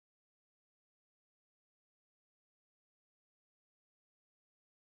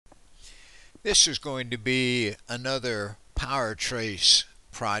This is going to be another PowerTrace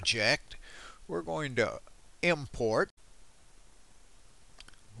project. We're going to import.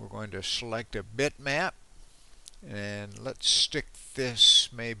 We're going to select a bitmap, and let's stick this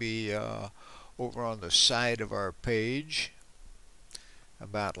maybe over on the side of our page,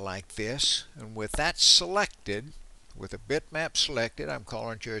 about like this. And with that selected, with a bitmap selected, I'm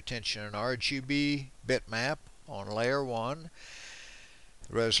calling to your attention an RGB bitmap on layer 1.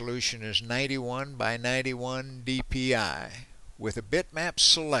 The resolution is 91 by 91 dpi. With a bitmap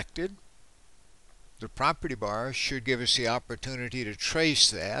selected, the property bar should give us the opportunity to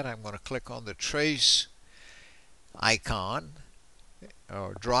trace that. I'm going to click on the trace icon,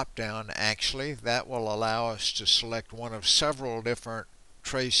 or drop down actually. That will allow us to select one of several different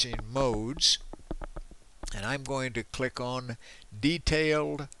tracing modes. And I'm going to click on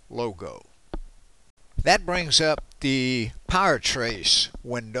Detailed Logo. That brings up the PowerTrace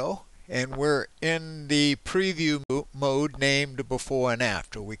window, and we're in the preview mode named before and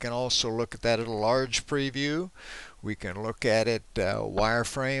after. We can also look at that at a large preview. We can look at it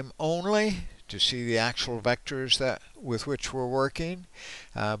wireframe only to see the actual vectors with which we're working.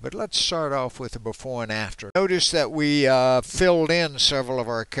 But let's start off with the before and after. Notice that we filled in several of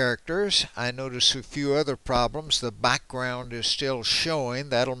our characters. I notice a few other problems. The background is still showing.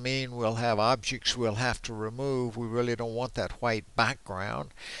 That'll mean we'll have objects we'll have to remove. We really don't want that white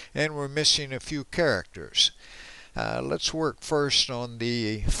background. And we're missing a few characters. Let's work first on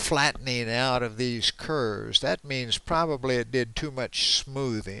the flattening out of these curves. That means probably it did too much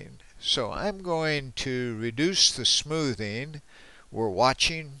smoothing. So I'm going to reduce the smoothing. We're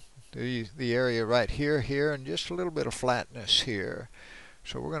watching the area right here, and just a little bit of flatness here.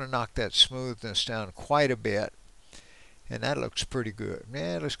 So we're going to knock that smoothness down quite a bit. And that looks pretty good.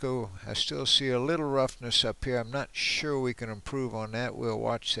 Yeah, let's go. I still see a little roughness up here. I'm not sure we can improve on that. We'll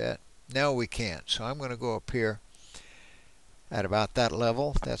watch that. No, we can't. So I'm going to go up here at about that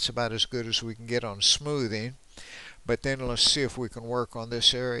level. That's about as good as we can get on smoothing. But then let's see if we can work on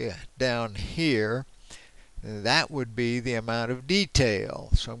this area down here. That would be the amount of detail.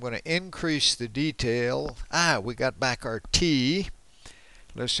 So I'm going to increase the detail. We got back our T.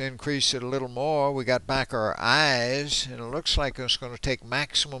 Let's increase it a little more. We got back our eyes, and it looks like it's going to take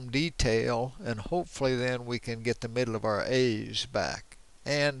maximum detail, and hopefully then we can get the middle of our A's back.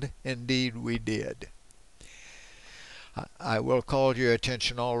 And indeed we did. I will call your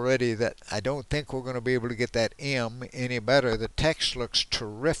attention already that I don't think we're going to be able to get that M any better. The text looks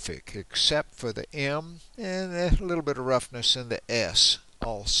terrific except for the M and a little bit of roughness in the S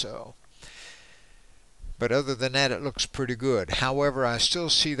also. But other than that, it looks pretty good. However, I still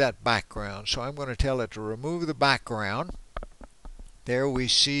see that background, so I'm going to tell it to remove the background. There we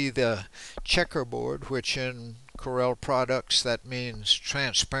see the checkerboard, which in Corel products that means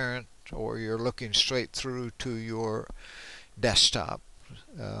transparent, or you're looking straight through to your desktop,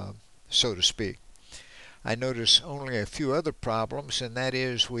 so to speak. I notice only a few other problems, and that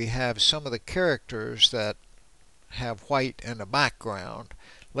is we have some of the characters that have white in the background.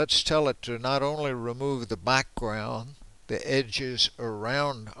 Let's tell it to not only remove the background, the edges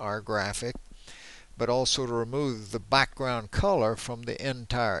around our graphic, but also to remove the background color from the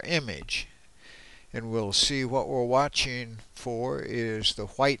entire image. And we'll see what we're watching for is the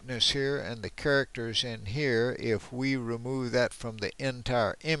whiteness here and the characters in here. If we remove that from the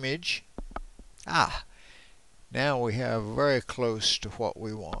entire image, now we have very close to what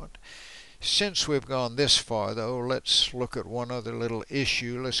we want. Since we've gone this far though, let's look at one other little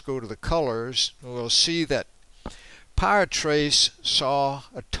issue. Let's go to the colors. We'll see that PowerTrace saw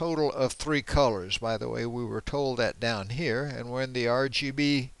a total of 3 colors. By the way, we were told that down here, and we're in the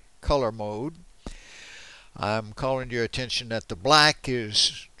RGB color mode. I'm calling your attention that the black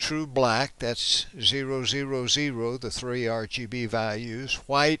is true black. That's 0, 0, 0, the 3 RGB values.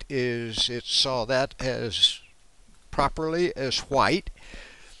 White is, it saw that as properly as white.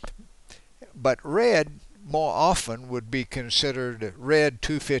 But red more often would be considered red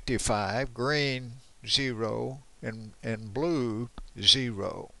 255, green 0, and blue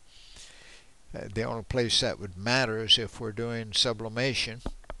 0. The only place that would matter is if we're doing sublimation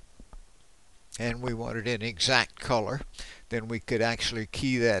and we wanted an exact color, then we could actually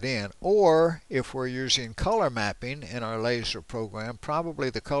key that in. Or if we're using color mapping in our laser program, probably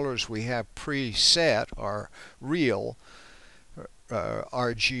the colors we have preset are real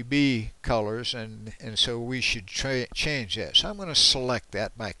RGB colors, and so we should change that. So I'm going to select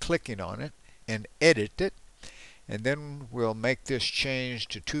that by clicking on it and edit it, and then we'll make this change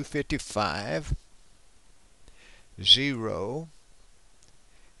to 255, 0,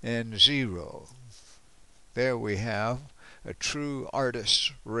 and 0. There we have a true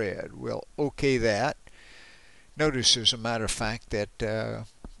artist's red. We'll OK that. Notice, as a matter of fact, that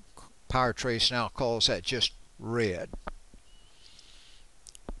PowerTrace now calls that just red.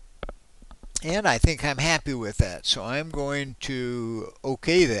 And I think I'm happy with that, so I'm going to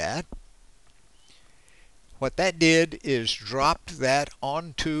OK that. What that did is dropped that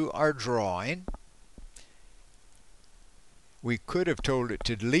onto our drawing. We could have told it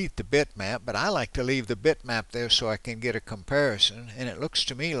to delete the bitmap, but I like to leave the bitmap there so I can get a comparison. And it looks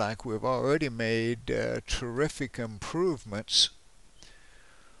to me like we've already made terrific improvements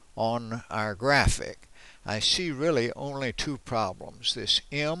on our graphic. I see really only two problems. This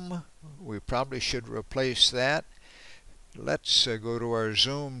M, we probably should replace that. Let's go to our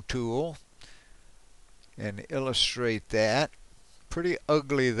zoom tool and illustrate that. Pretty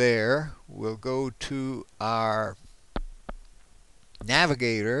ugly there. We'll go to our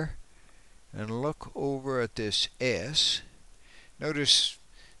navigator and look over at this S. Notice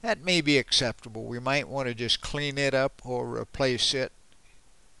that may be acceptable. We might want to just clean it up or replace it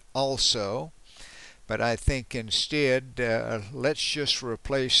also. But I think instead, let's just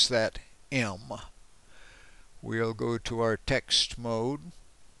replace that M. We'll go to our text mode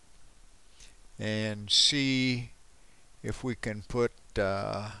and see if we can put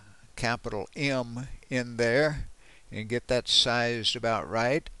capital M in there and get that sized about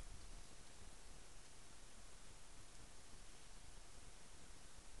right.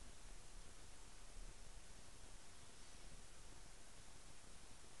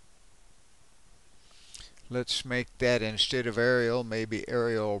 Let's make that, instead of Arial, maybe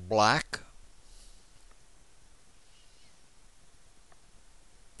Arial black.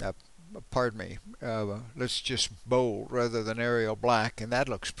 Pardon me, let's just bold rather than Arial black, and that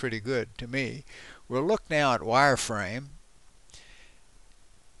looks pretty good to me. We'll look now at Wireframe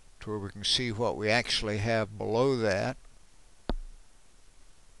to where we can see what we actually have below that.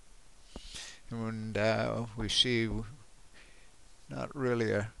 And we see not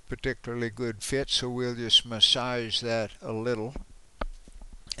really a particularly good fit, so we'll just massage that a little.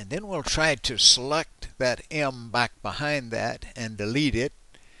 And then we'll try to select that M back behind that and delete it.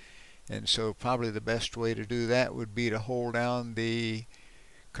 And so probably the best way to do that would be to hold down the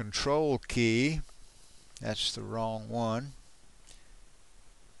Control key. That's the wrong one.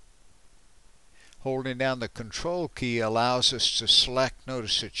 Holding down the Control key allows us to select,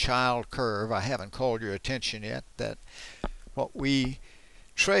 notice, a child curve. I haven't called your attention yet that what we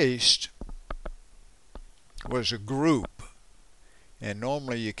traced was a group. And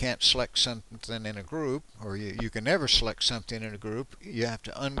normally you can't select something in a group, or you can never select something in a group. You have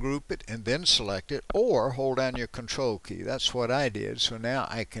to ungroup it and then select it, or hold down your Control key. That's what I did. So now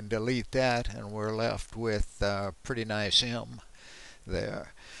I can delete that, and we're left with a pretty nice M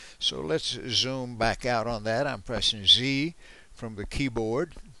there. So let's zoom back out on that. I'm pressing Z from the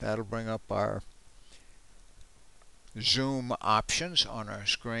keyboard. That'll bring up our zoom options on our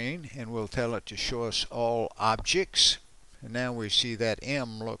screen, and we'll tell it to show us all objects. And now we see that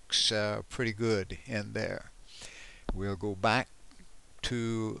M looks pretty good in there. We'll go back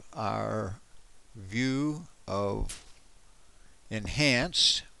to our view of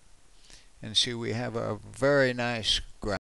enhanced and see we have a very nice graph.